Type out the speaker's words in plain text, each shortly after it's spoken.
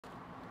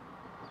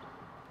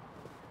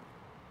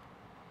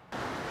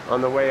On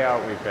the way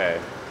out, we pay.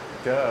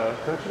 Duh.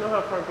 Don't you know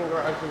how parking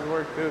garages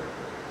work, dude?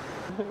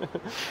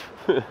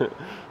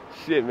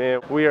 Shit,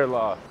 man. We are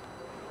lost.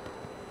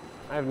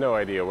 I have no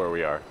idea where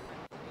we are.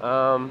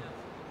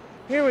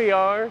 Here we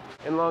are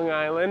in Long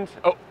Island.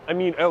 Oh, I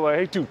mean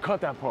LA. Dude,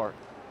 cut that part.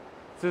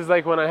 This is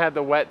like when I had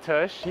the wet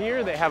tush.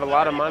 Here, they have a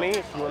lot of money.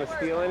 If you want to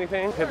steal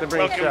anything, hit the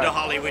brake. Welcome to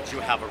Hollywood, you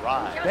have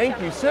arrived.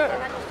 Thank you, sir.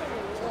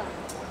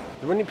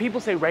 When people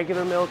say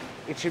regular milk,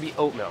 it should be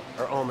oat milk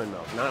or almond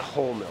milk, not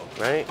whole milk,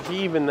 right?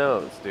 He even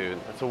knows, dude.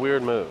 That's a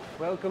weird move.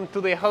 Welcome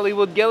to the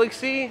Hollywood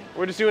Galaxy.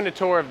 We're just doing a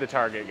tour of the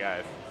Target,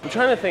 guys. I'm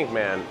trying to think,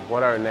 man,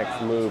 what our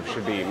next move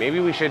should be. Maybe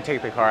we should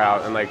take the car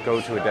out and like go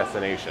to a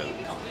destination.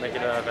 Make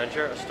it an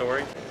adventure, a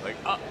story. Like,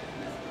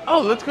 oh,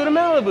 let's go to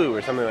Malibu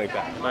or something like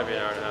that. Might be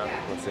an hour and a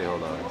half. Let's see,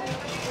 hold on.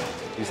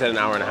 You said an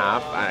hour and a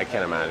half? I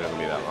can't imagine it'll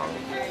be that long.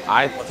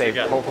 I'd say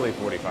hopefully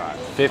 45.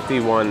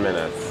 51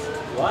 minutes.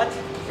 What?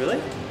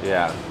 Really?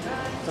 Yeah.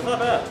 It's not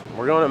bad.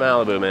 We're going to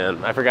Malibu,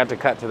 man. I forgot to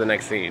cut to the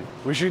next scene.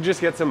 We should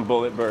just get some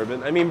bullet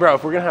bourbon. I mean, bro,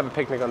 if we're gonna have a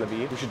picnic on the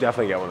beach, we should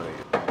definitely get one of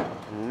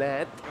these.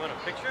 Net. You want a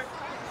picture?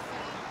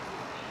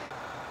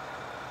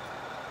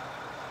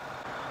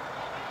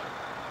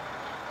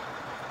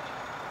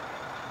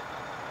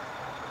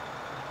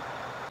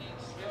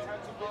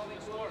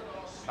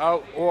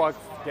 Oh, well,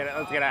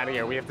 let's get out of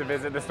here. We have to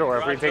visit the store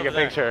if we take a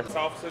picture.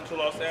 South Central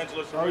Los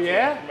Angeles. Oh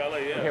yeah? From LA,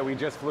 yeah. Okay, we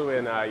just flew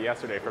in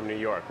yesterday from New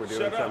York. We're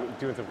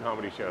doing some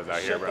comedy shows out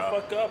here, bro.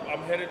 Shut the fuck up.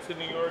 I'm headed to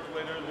New York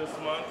later this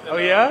month. Oh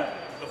yeah?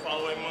 The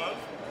following month.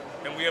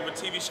 And we have a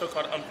TV show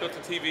called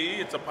Unfiltered TV.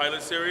 It's a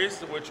pilot series,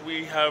 which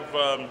we have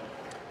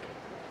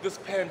this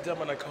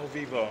pandemic I call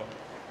Vivo.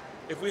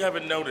 If we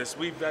haven't noticed,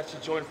 we've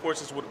actually joined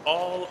forces with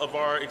all of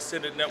our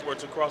extended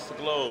networks across the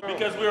globe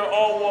because we are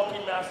all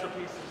walking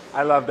masterpieces.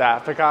 I love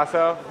that.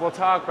 Picasso, we'll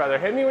talk, brother.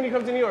 Hit me when you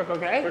come to New York,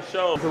 okay? For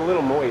sure. It's a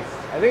little moist.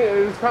 I think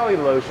it was probably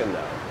lotion,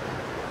 though.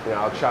 You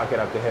know, I'll chalk it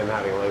up to him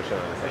having lotion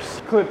on his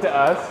face. Clip to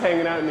us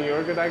hanging out in New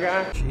York with that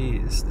guy.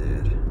 Jeez,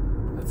 dude.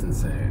 That's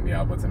insane. Yeah,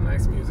 I'll put some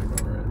nice music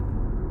over it.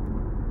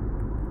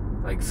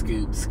 Like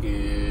scoop,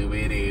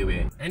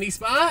 scooby-dooby. Any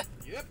spot?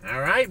 Yep. All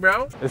right,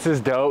 bro. This is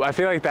dope. I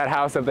feel like that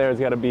house up there has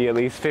got to be at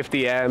least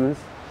 50 M's.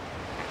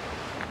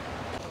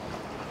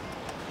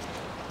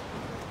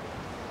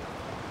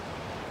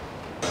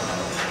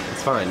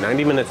 It's fine.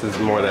 90 minutes is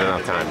more than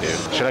enough time, dude.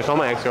 Should I call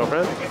my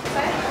ex-girlfriend?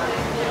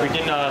 We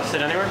can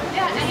sit anywhere?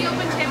 Yeah, any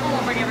open table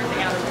will bring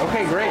everything out.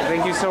 Okay, great.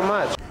 Thank you so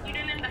much. You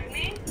didn't invite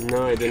me?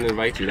 No, I didn't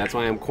invite you. That's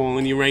why I'm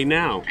calling you right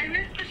now. I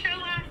missed the show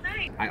last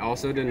night. I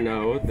also didn't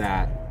know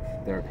that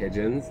there are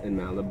pigeons in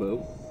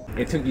Malibu.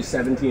 It took you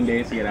 17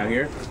 days to get out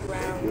here?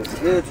 Yes,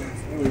 it did.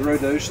 We rode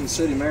to Ocean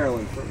City,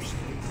 Maryland first.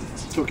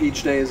 Took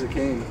each day as it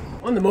came.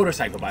 On the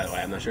motorcycle, by the way.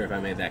 I'm not sure if I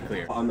made that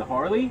clear. On the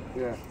Harley?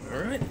 Yeah.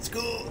 All right, let's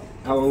go.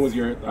 How long was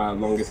your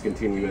longest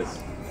continuous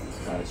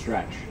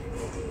stretch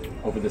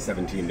over the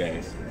 17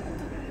 days?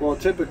 Well,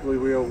 typically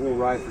we'll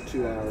ride for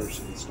 2 hours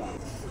and stop.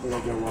 We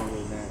don't go longer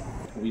than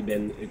that. We've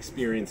been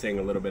experiencing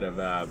a little bit of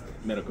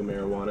medical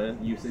marijuana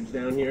usage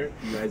down here.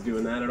 You guys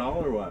doing that at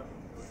all, or what?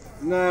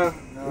 No.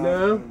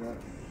 No?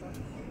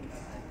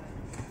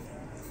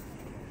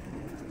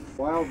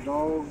 Wild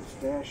Dogs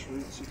dash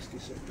Route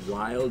 66.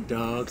 Wild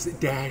Dogs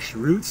dash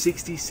Route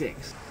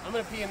 66. I'm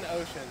gonna pee in the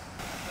ocean.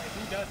 Like,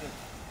 who doesn't,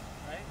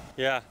 right?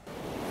 Yeah.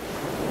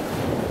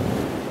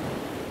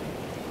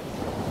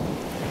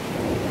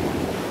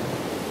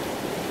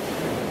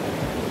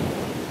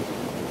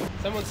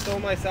 Someone stole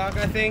my sock,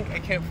 I think. I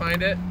can't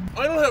find it.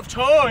 I don't have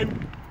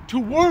time to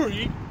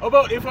worry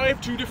about if I have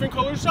 2 different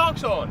colored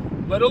socks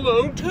on, let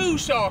alone 2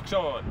 socks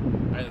on.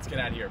 All right, let's get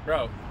out of here.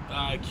 Bro,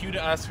 cue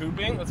to us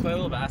hooping. Let's play a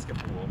little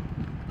basketball.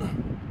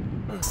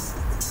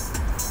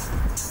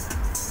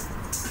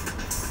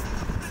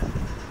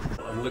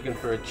 I'm looking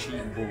for a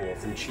cheap ball,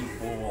 some cheap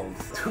balls.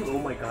 Oh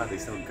my God, they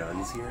sell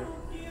guns here.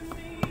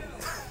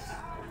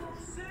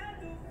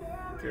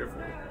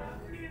 Careful.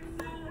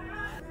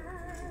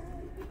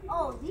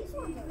 Oh, these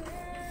ones are...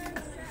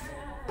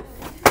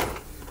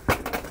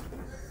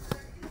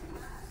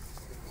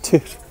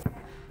 Dude.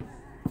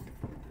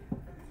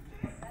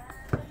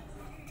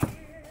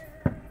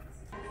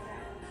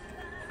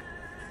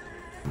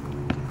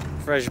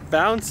 Fresh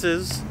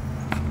bounces.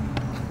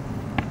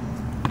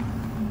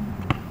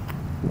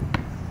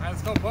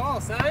 Let's go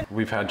ball, son.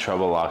 We've had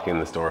trouble locking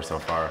this door so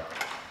far.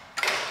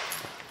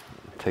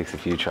 Takes a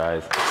few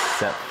tries.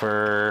 Except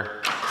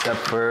for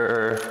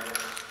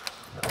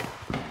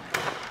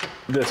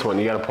this one.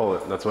 You gotta pull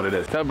it. That's what it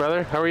is. What's up,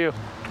 brother? How are you?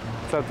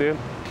 What's up, dude?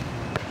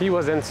 He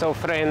wasn't so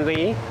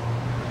friendly.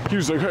 He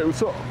was like, hey,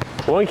 what's up?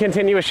 One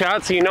continuous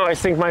shot, so you know I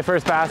sink my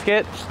first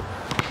basket.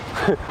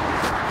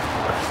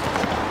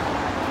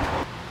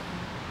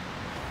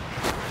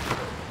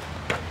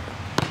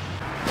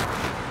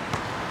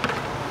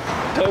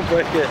 Don't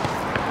break it.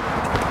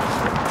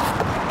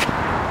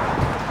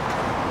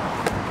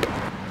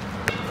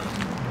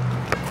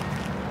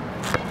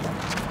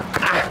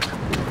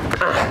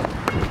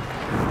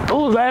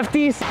 Oh,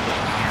 lefties.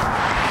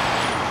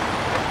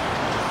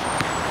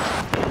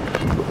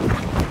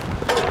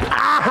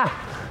 Ah!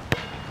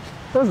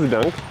 was the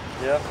dunk.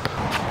 Yeah.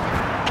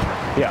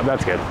 Yeah,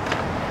 that's good.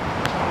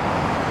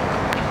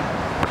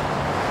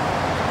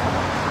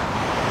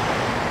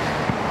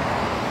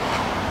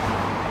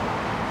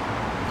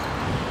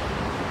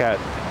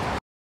 Cat.